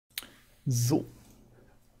So.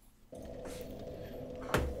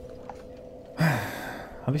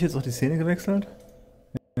 Habe ich jetzt auch die Szene gewechselt?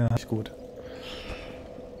 Ja, ist gut.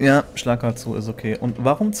 Ja, schlag halt zu, ist okay. Und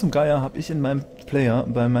warum zum Geier habe ich in meinem Player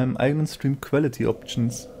bei meinem eigenen Stream Quality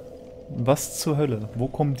Options? Was zur Hölle? Wo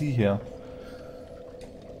kommen die her?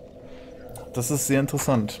 Das ist sehr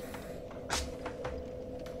interessant.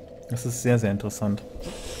 Das ist sehr, sehr interessant.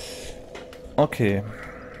 Okay.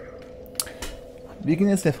 Wir gehen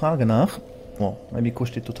jetzt der Frage nach. Oh, mein Mikro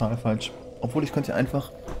steht total falsch. Obwohl ich könnte ja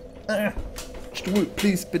einfach... Stuhl,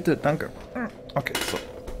 please, bitte, danke. Okay, so.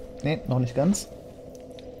 Nee, noch nicht ganz.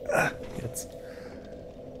 Jetzt.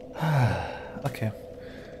 Okay.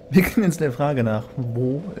 Wir gehen jetzt der Frage nach.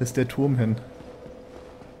 Wo ist der Turm hin?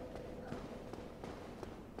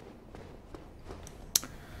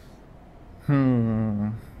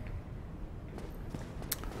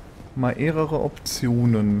 Mal mehrere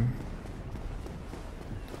Optionen.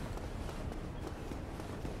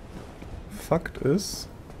 Fakt ist,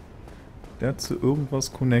 der hat zu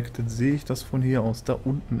irgendwas connected. Sehe ich das von hier aus? Da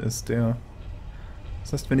unten ist der.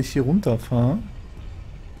 Das heißt, wenn ich hier runterfahre,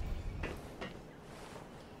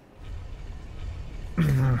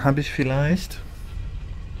 habe ich vielleicht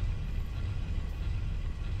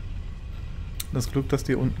das Glück, dass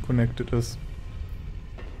die unten connected ist.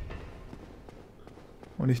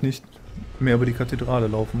 Und ich nicht mehr über die Kathedrale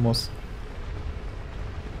laufen muss.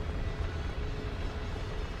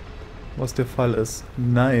 Was der Fall ist.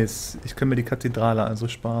 Nice. Ich kann mir die Kathedrale also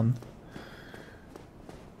sparen.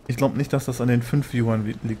 Ich glaube nicht, dass das an den 5 Viewern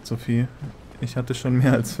liegt, Sophie. Ich hatte schon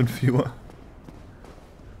mehr als 5 Viewer.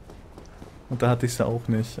 Und da hatte ich es ja auch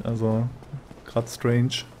nicht. Also, gerade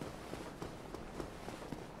strange.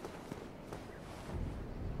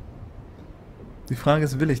 Die Frage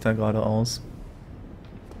ist, will ich da geradeaus?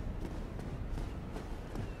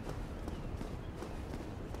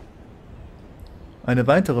 Eine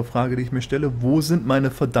weitere Frage, die ich mir stelle, wo sind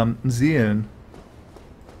meine verdammten Seelen?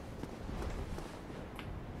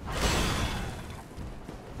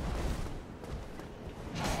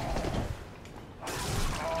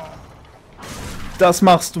 Das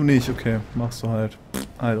machst du nicht. Okay, machst du halt.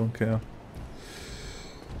 I don't care.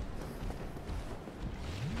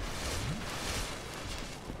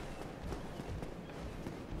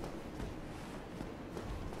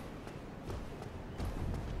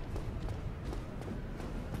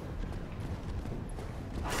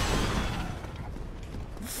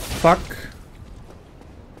 Fuck.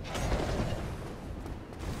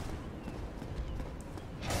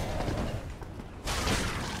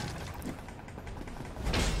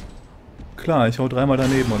 Klar, ich hau dreimal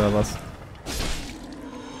daneben, oder was?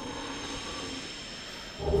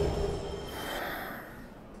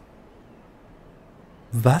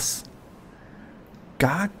 Was?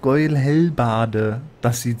 Gargoyle-Hellbade.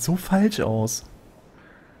 Das sieht so falsch aus.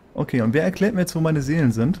 Okay, und wer erklärt mir jetzt, wo meine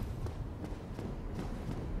Seelen sind?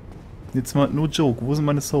 Jetzt mal, no joke, wo sind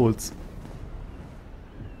meine Souls?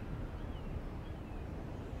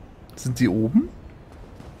 Sind die oben?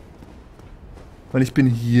 Weil ich bin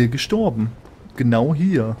hier gestorben. Genau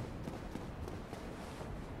hier.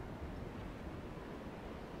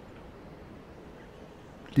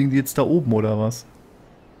 Liegen die jetzt da oben oder was?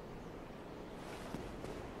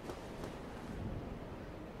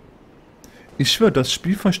 Ich schwöre, das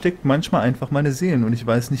Spiel versteckt manchmal einfach meine Seelen und ich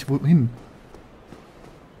weiß nicht wohin.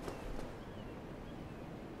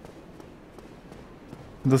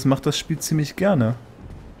 Und das macht das Spiel ziemlich gerne.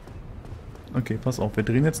 Okay, pass auf, wir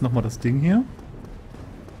drehen jetzt nochmal das Ding hier.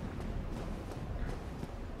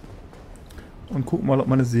 Und gucken mal, ob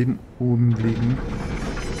meine Seelen oben liegen.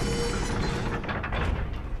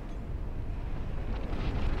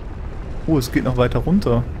 Oh, es geht noch weiter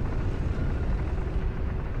runter.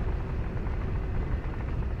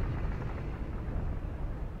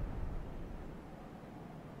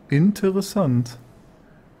 Interessant.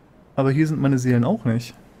 Aber hier sind meine Seelen auch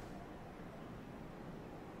nicht.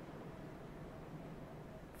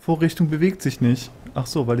 Vorrichtung bewegt sich nicht. Ach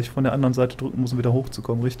so, weil ich von der anderen Seite drücken muss, um wieder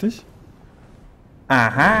hochzukommen, richtig?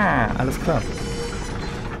 Aha, alles klar.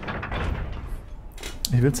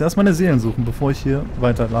 Ich will zuerst meine Seelen suchen, bevor ich hier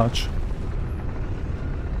weiter latsch.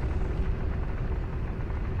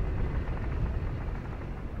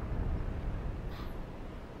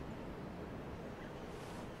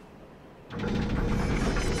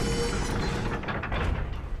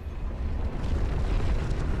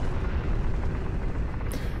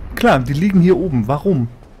 Klar, die liegen hier oben. Warum?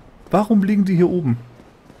 Warum liegen die hier oben?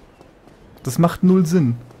 Das macht null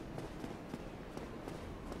Sinn.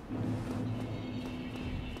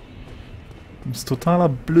 Das ist totaler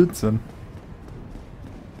Blödsinn.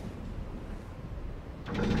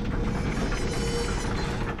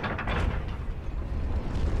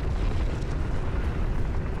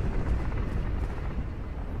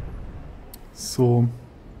 So.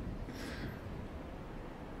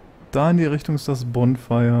 Da in die Richtung ist das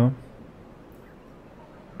Bonfire.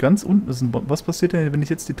 Ganz unten ist ein Bonfire. Was passiert denn, wenn ich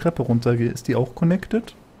jetzt die Treppe runtergehe? Ist die auch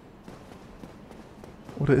connected?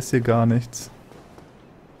 Oder ist hier gar nichts?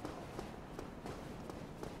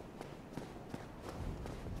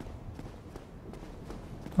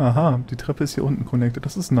 Aha, die Treppe ist hier unten connected.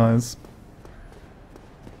 Das ist nice.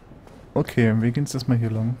 Okay, wir gehen jetzt erstmal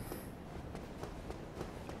hier lang.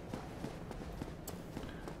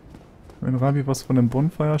 Wenn Ravi was von dem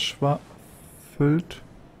Bonfire füllt.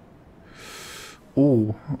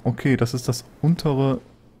 Oh, okay, das ist das untere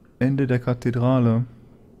Ende der Kathedrale.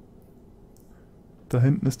 Da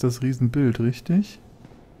hinten ist das Riesenbild, richtig?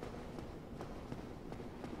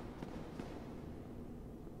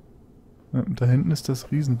 Ja, da hinten ist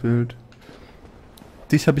das Riesenbild.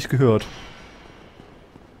 Dich habe ich gehört.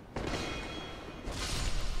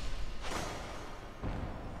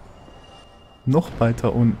 Noch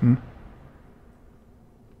weiter unten.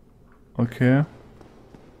 Okay.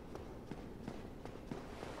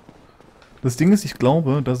 Das Ding ist, ich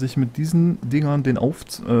glaube, dass ich mit diesen Dingern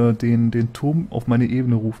den Turm auf meine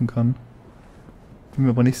Ebene rufen kann. Bin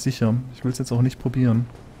mir aber nicht sicher. Ich will es jetzt auch nicht probieren.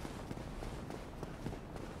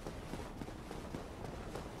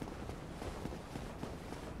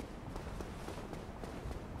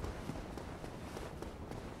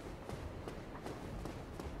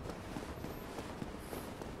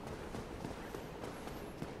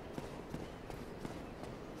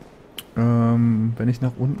 Wenn ich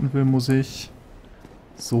nach unten will, muss ich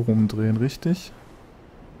so rumdrehen, richtig?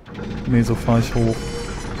 Ne, so fahre ich hoch.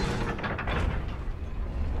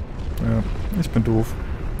 Ja, ich bin doof.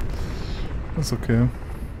 Ist okay.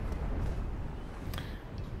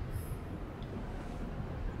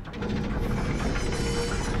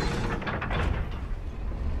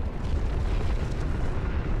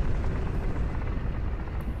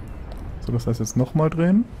 So, das heißt jetzt nochmal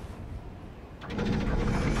drehen.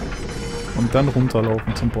 Und dann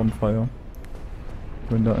runterlaufen zum Bonfire.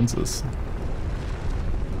 Wenn da eins ist.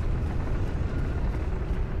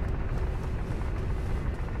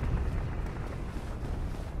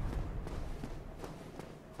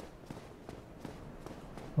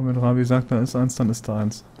 Und wenn Ravi sagt, da ist eins, dann ist da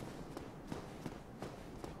eins.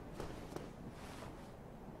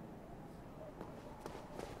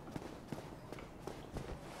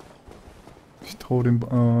 Ich traue dem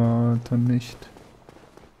dann nicht.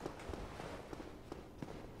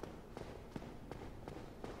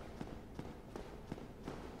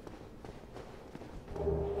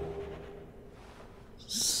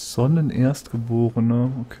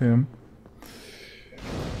 Sonnenerstgeborene, okay.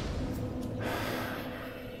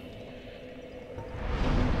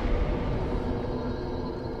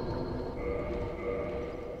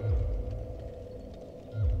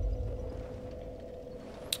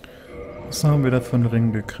 Was haben wir da für einen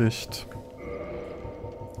Ring gekriegt?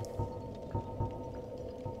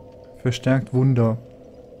 Verstärkt Wunder.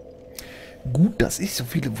 Gut, dass ich so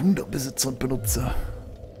viele Wunder besitze und benutze.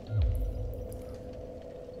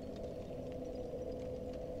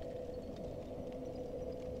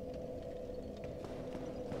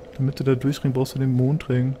 Damit du da durchringen, brauchst du den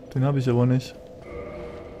Mondring. Den habe ich aber nicht.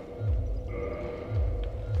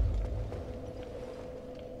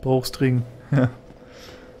 Brauchst Ring. Ja.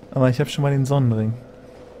 Aber ich habe schon mal den Sonnenring.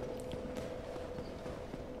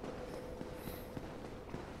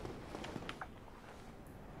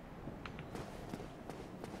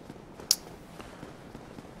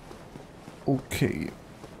 Okay.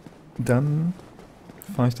 Dann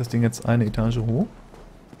fahre ich das Ding jetzt eine Etage hoch.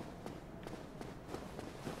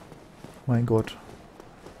 Mein Gott.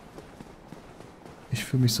 Ich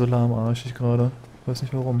fühle mich so lahmarschig gerade. Ich weiß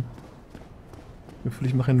nicht warum. Ich Gefühl,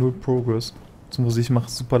 ich mache null Progress. Beziehungsweise ich mache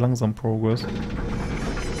super langsam Progress.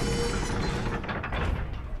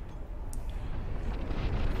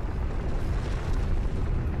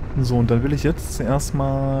 So, und dann will ich jetzt zuerst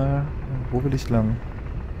mal... Wo will ich lang?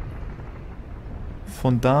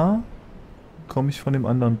 Von da komme ich von dem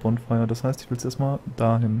anderen Bonfire. Das heißt, ich will jetzt erstmal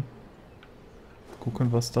dahin.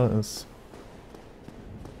 Gucken, was da ist.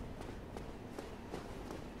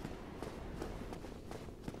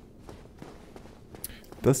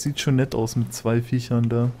 Das sieht schon nett aus mit zwei Viechern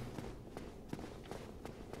da.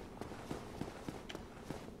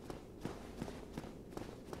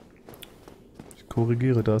 Ich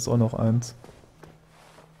korrigiere, da ist auch noch eins.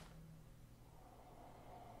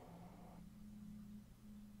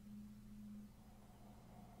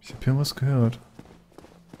 Ich habe hier was gehört.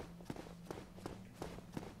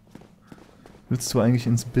 Willst du eigentlich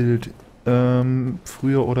ins Bild?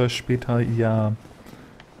 Früher oder später ja.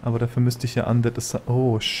 Aber dafür müsste ich ja Undead Asylum...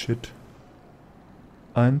 Oh, shit.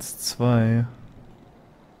 1, 2.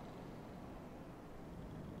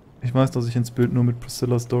 Ich weiß, dass ich ins Bild nur mit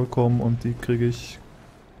Priscilla's Door komme und die kriege ich...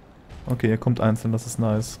 Okay, er kommt einzeln, das ist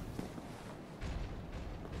nice.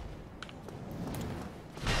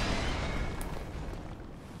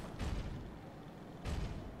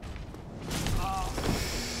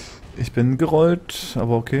 Ich bin gerollt,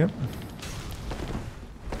 aber okay.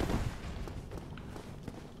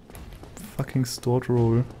 Fucking Stored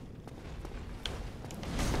Roll.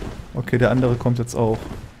 Okay, der andere kommt jetzt auch.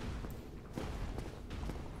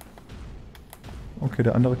 Okay,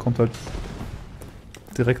 der andere kommt halt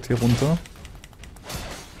direkt hier runter.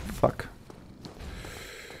 Fuck.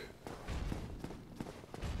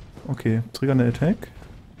 Okay, trigger eine Attack.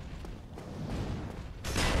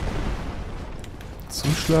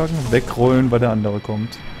 Zuschlagen, wegrollen, weil der andere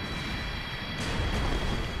kommt.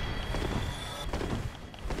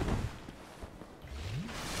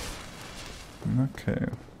 Okay.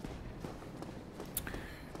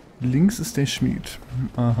 Links ist der Schmied.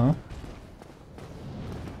 Aha.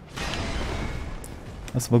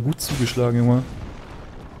 Das war gut zugeschlagen, Junge.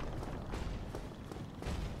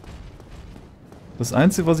 Das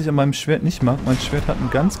Einzige, was ich an meinem Schwert nicht mag, mein Schwert hat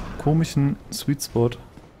einen ganz komischen Sweet Spot.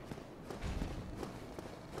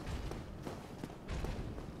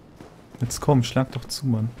 Jetzt komm, schlag doch zu,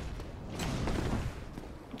 Mann.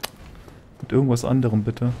 Mit irgendwas anderem,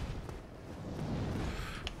 bitte.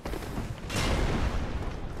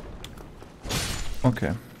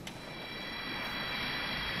 Okay.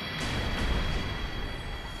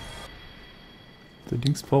 Der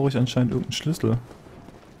Dings brauche ich anscheinend irgendeinen Schlüssel.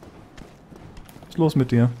 Was ist los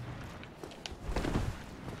mit dir?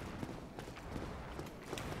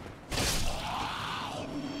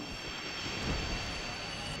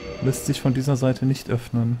 Lässt sich von dieser Seite nicht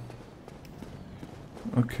öffnen.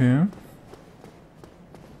 Okay.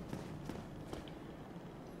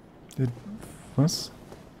 Was?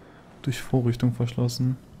 Durch Vorrichtung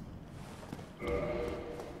verschlossen.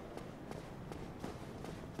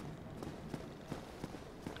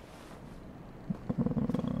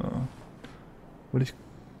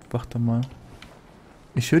 Warte mal.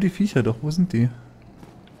 Ich höre die Viecher doch. Wo sind die?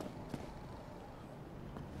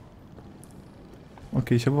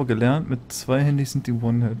 Okay, ich habe aber gelernt, mit zweihändig sind die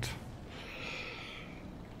One-Hit.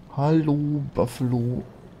 Hallo, Buffalo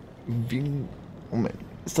Wing... Moment.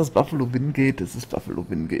 Ist das Buffalo Wingate? Es ist Buffalo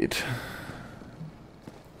Wingate.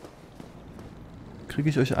 Kriege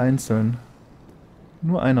ich euch einzeln?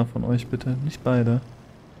 Nur einer von euch bitte, nicht beide.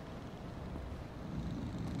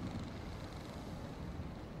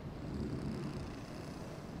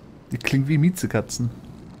 Die klingen wie Miezekatzen.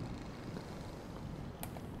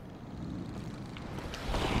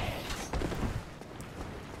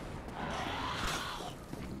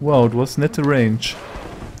 Wow, du hast nette Range.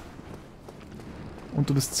 Und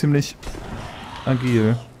du bist ziemlich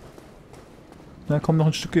agil. Na, komm noch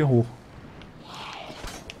ein Stück hier hoch.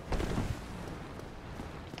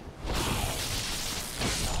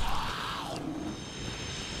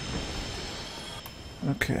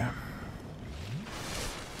 Okay.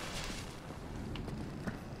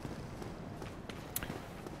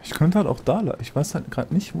 Ich könnte halt auch da lang. Ich weiß halt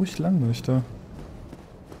gerade nicht, wo ich lang möchte.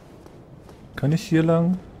 Kann ich hier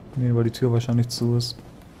lang? Nee, weil die Tür wahrscheinlich zu ist.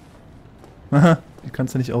 Haha, die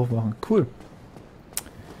kannst du nicht aufmachen. Cool.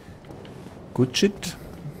 Good shit.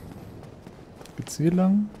 Geht's hier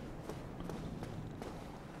lang?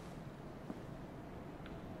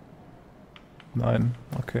 Nein.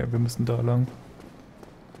 Okay, wir müssen da lang.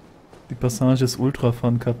 Die Passage ist ultra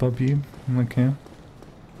fun, Kappa B. Okay.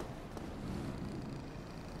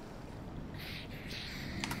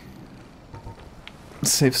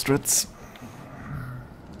 Safe Strats.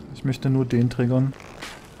 Ich möchte nur den triggern.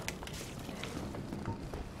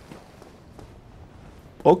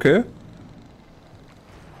 Okay.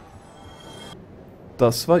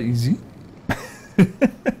 Das war easy.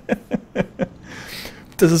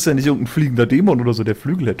 Das ist ja nicht irgendein fliegender Dämon oder so, der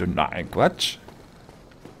Flügel hätte. Nein, Quatsch.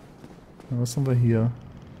 Was haben wir hier?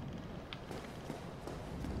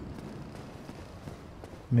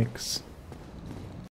 Nix.